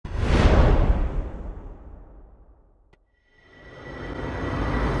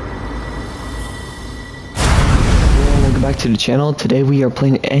to the channel. Today we are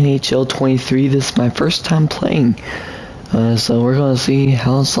playing NHL 23. This is my first time playing. So we're gonna see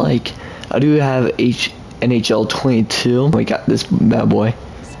how it's like. I do have NHL 22. We got this bad boy.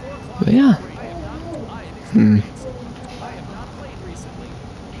 But yeah.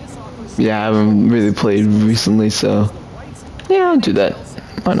 Yeah, I haven't really played recently, so yeah, I'll do that.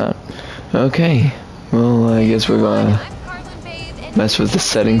 Why not? Okay. Well, I guess we're gonna mess with the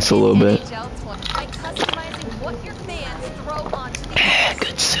settings a little bit.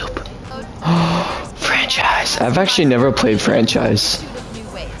 Good soup. Franchise. I've actually never played franchise.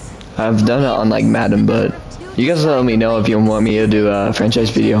 I've done it on like Madden, but you guys let me know if you want me to do a franchise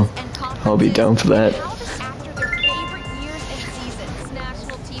video. I'll be down for that.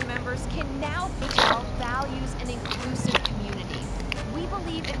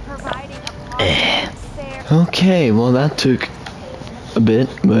 Okay, well that took a bit,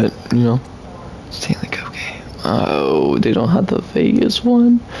 but you know, Stanley Cup game. Oh, they don't have the Vegas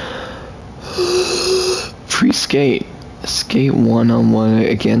one. Free skate. Skate one-on-one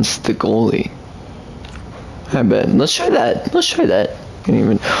against the goalie. I bet. Let's try that. Let's try that. Can't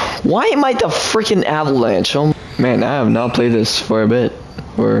even. Why am I the freaking Avalanche? Oh man, I have not played this for a bit.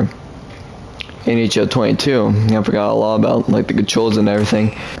 For NHL 22. I forgot a lot about like the controls and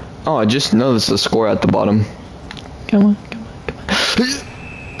everything. Oh, I just noticed the score at the bottom. Come on, come on, come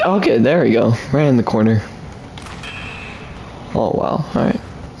on. Okay, there we go. Right in the corner. Oh, wow. Alright.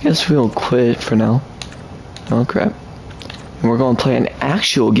 Guess we'll quit for now. Oh, crap. And we're going to play an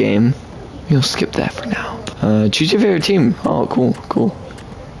actual game. We'll skip that for now. Choose your favorite team. Oh, cool, cool.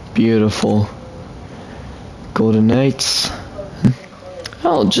 Beautiful. Golden Knights.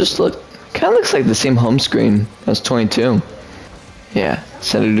 Oh, just look. Kind of looks like the same home screen as 22. Yeah,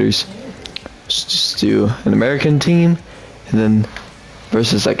 Senators. Just do an American team, and then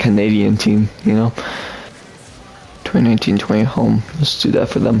versus a Canadian team, you know. 2019-20 home. Let's do that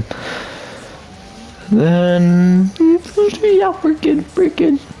for them. Then yeah, we're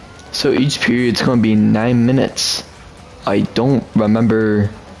good. So each period's gonna be 9 minutes. I don't remember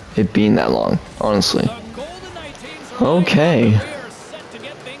it being that long, honestly. Okay.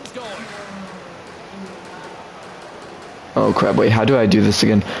 Oh crap, wait, how do I do this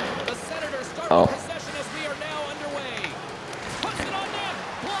again? Oh.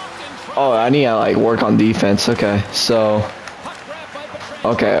 Oh, I need to like work on defense. Okay, so.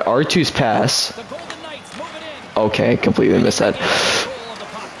 Okay, R2's pass. Okay, completely missed that.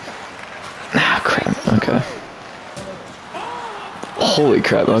 Ah, crap, okay. Holy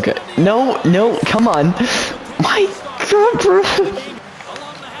crap, okay. No, come on. My god, bro.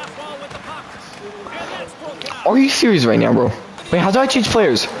 Are you serious right now, bro? Wait, how do I change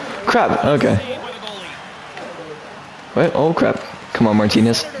players? Crap, okay. Wait, oh crap. Come on,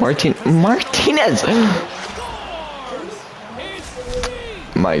 Martinez. Martinez!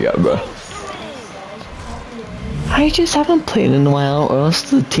 My god, bro. I just haven't played in a while, or else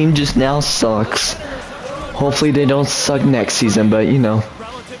the team just now sucks. Hopefully they don't suck next season, but you know.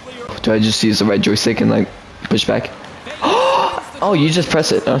 Do I just use the right joystick and like push back? Oh, you just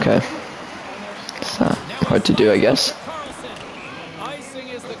press it, okay. It's not hard to do, I guess.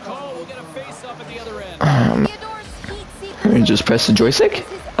 Just press the joystick?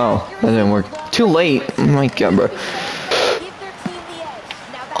 Oh, that didn't work. Too late. Oh my god, bro.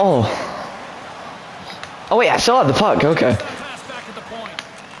 Oh. Oh wait, I still have the puck. Okay.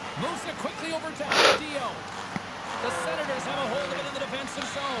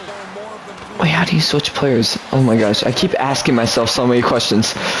 Wait, how do you switch players? Oh my gosh, I keep asking myself so many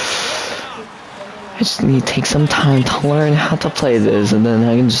questions. I just need to take some time to learn how to play this, and then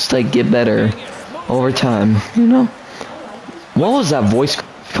I can just like get better over time, you know? What was that voice?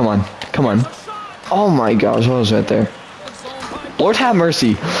 Come on, come on. Oh my gosh, what was right there? Lord have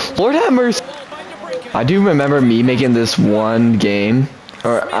mercy. Lord have mercy. I do remember me making this one game,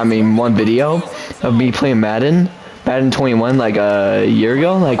 or I mean one video of me playing Madden 21 like a year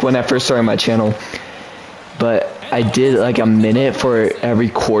ago, like when I first started my channel. But I did like a minute for every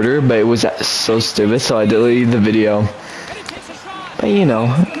quarter, but it was so stupid, so I deleted the video. But you know,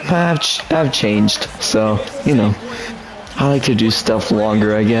 I've changed, so you know. I like to do stuff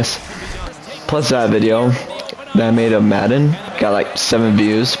longer, I guess. Plus that video that I made of Madden got like 7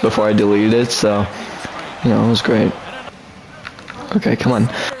 views before I deleted it, so you know, it was great. Okay, come on.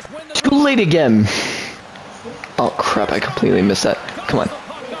 Too late again. Oh crap, I completely missed that. Come on.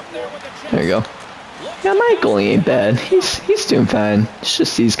 There you go. Yeah, my goalie ain't bad. He's doing fine. It's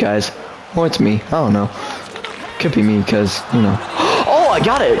just these guys. Or it's me. I don't know. Could be me, because, you know. Oh, I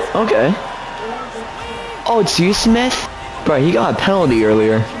got it! Okay. Oh, it's you, Smith? Bro, he got a penalty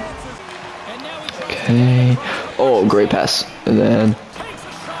earlier. Okay. Oh, great pass. And then,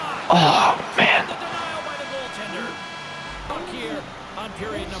 oh man. Here on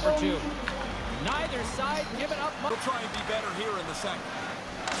period number 2. Neither side giving up. We'll try and be better here in the second.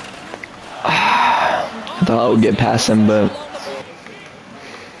 I thought I would get past him, but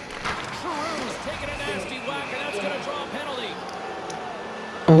Giroux's taking a nasty whack, and that's going to draw a penalty.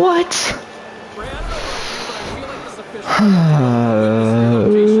 what? Ray, I don't know about you, but I feel like this official.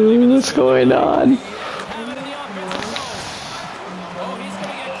 What's going on? Have it in the offensive zone. Oh, he's going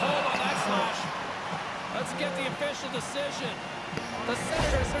to get called on that slash. Let's get the official decision. The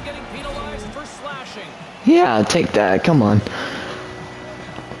Senators are getting penalized for slashing. Yeah, take that. Come on.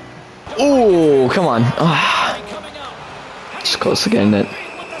 Oh, come on. Ah, Coming up. it's close to getting it.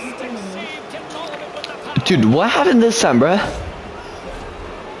 With the stick save, getting all of it with the power. Dude, what happened this time, bruh?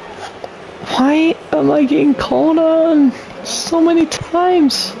 Why am I getting called on so many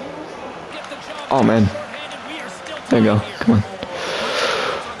times? Get the job Oh, man. shorthanded. We are still There you go. tied here. Come on. On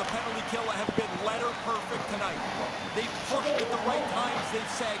the penalty kill have been letter perfect tonight. They've pushed at the right times.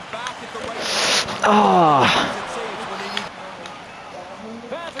 They've sagged back at the right times. Ah, It saves when they need.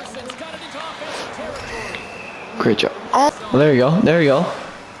 Batherson's got it into offensive territory. great job. Oh, well, there you go. There you go.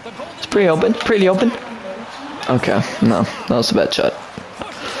 The Golden It's pretty open. Pretty open. Okay, no, that was a bad shot.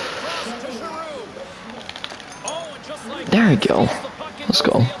 pushes it across to Giroux. Oh, and just like There we go. the puck in Let's goes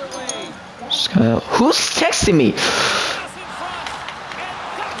go. the other way. Just gotta, who's texting me? Pass in front, and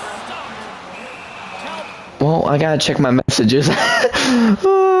that's stopped. Cal Well, I gotta check my messages. It's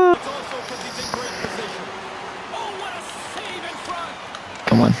also because he's in great position. Oh, what a save in front!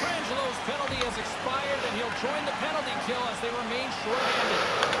 Come on. Frangelo's penalty has expired, and he'll join the penalty kill as they remain short-handed.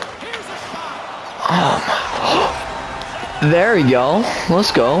 Here's a shot. There we go.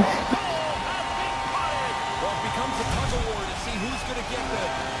 Let's go. Well, it becomes a tug of war to see who's going to get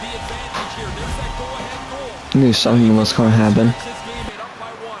the advantage here. There's that go-ahead goal. Knew something was gonna happen. This game made up by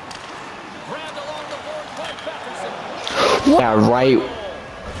 1. Grabbed along the board by Batherson. Yeah, right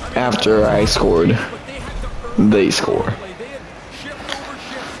after I scored, But they had to earn they the score. play. They had shift over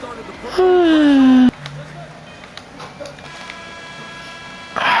shift started to push.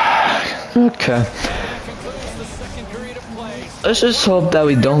 Okay. That concludes the second period of play. Let's just hope that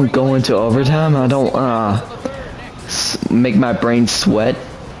we don't go into overtime. I don't make my brain sweat.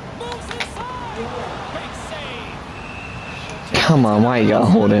 Moves inside. Big save. Come on, why you gotta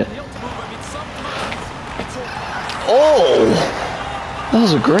hold it? He'll move. I mean, sometimes it's a Oh, that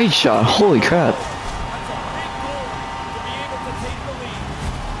was a great shot. Holy crap! big goal to be able to take the lead.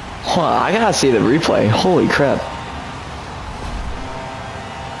 Hold on, I gotta see the replay. Holy crap!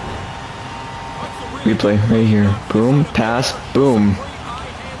 Replay right here. Boom, pass, boom. Great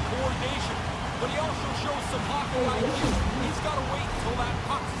eye-hand coordination, but he also shows some hockey IQ. He's got to wait until that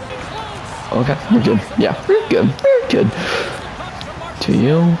puck settles. Okay, we're good. Yeah, we're good. We're good. To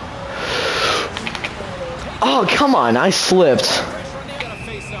you. Oh, come on, I slipped. Pressure on the got a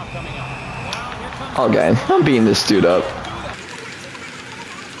face-off coming up. Now here comes Okay, I'm beating this dude up.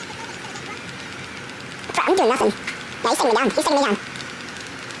 I'm doing nothing. No, he's sitting me down. He's sitting me down.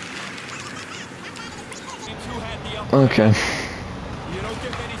 Team 2 had the upper. Okay. You don't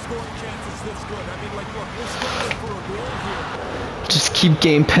get many scoring chances this good. I mean, like, look, we're struggling for a goal here. Just keep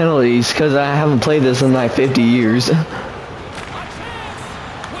getting penalties because I haven't played this in like 50 years.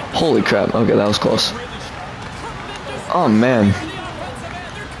 Holy crap. Okay, that was close. Oh, man.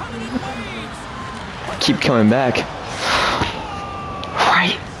 Keep coming back.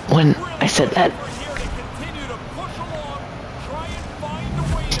 Right when I said that. Here they continue to push along, try and find a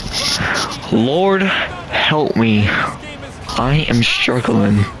way to Lord, help me. I am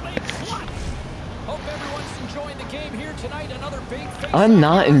struggling. Hope everyone's enjoying the game here tonight. Another big face. I'm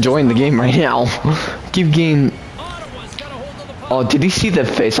not enjoying the game right now. Keep getting... Ottawa's got a hold of the puck. Oh, did you see the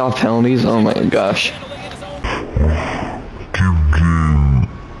face-off penalties? Oh my gosh. Handling it his own.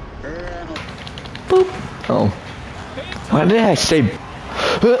 Boop. Oh. Why did I say...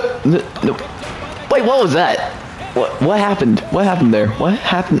 No. Wait, what was that? What happened? What happened there? What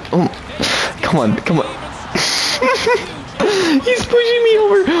happened? Oh. Come on, come on. He's pushing me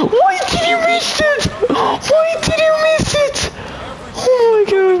over. Why did you miss it? Why did you miss it? Oh my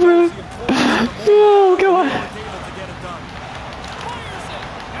god, bro. Oh god.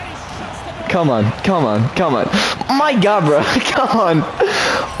 Come on, come on, come on. My god, bro. Come on.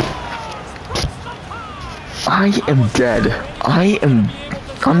 I am dead.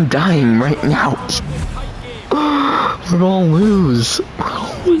 I'm dying right now. We're gonna lose. We're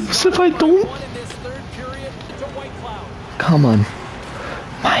gonna lose if I don't. One in this third period to White Cloud. Come on.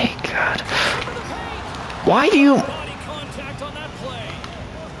 My god. Why do you... Body contact on that play.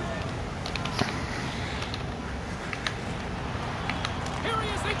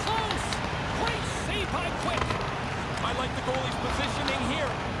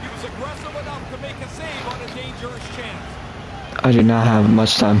 aggressive enough to make a save on a dangerous chance. I do not have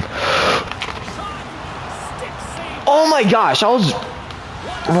much time. Oh my gosh, I was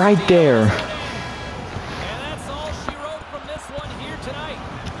right there. And that's all she wrote from this one here tonight.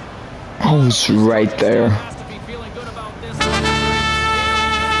 I was right there. Has to be feeling good about this one.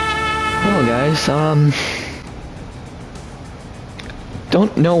 Well, guys,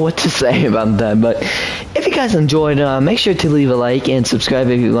 don't know what to say about that, but if you guys enjoyed, make sure to leave a like and subscribe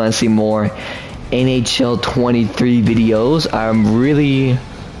if you want to see more NHL 23 videos. I really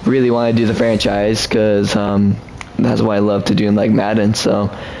want to do the franchise because that's what I love to do in like Madden, so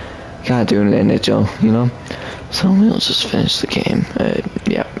gotta do an NHL, you know. So we'll just finish the game.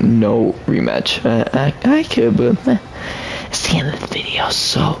 Yeah, no rematch. I could, but it's the end of the video.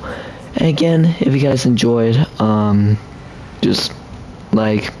 So again, if you guys enjoyed, just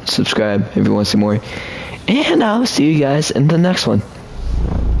like, subscribe if you want to see more, and I'll see you guys in the next one.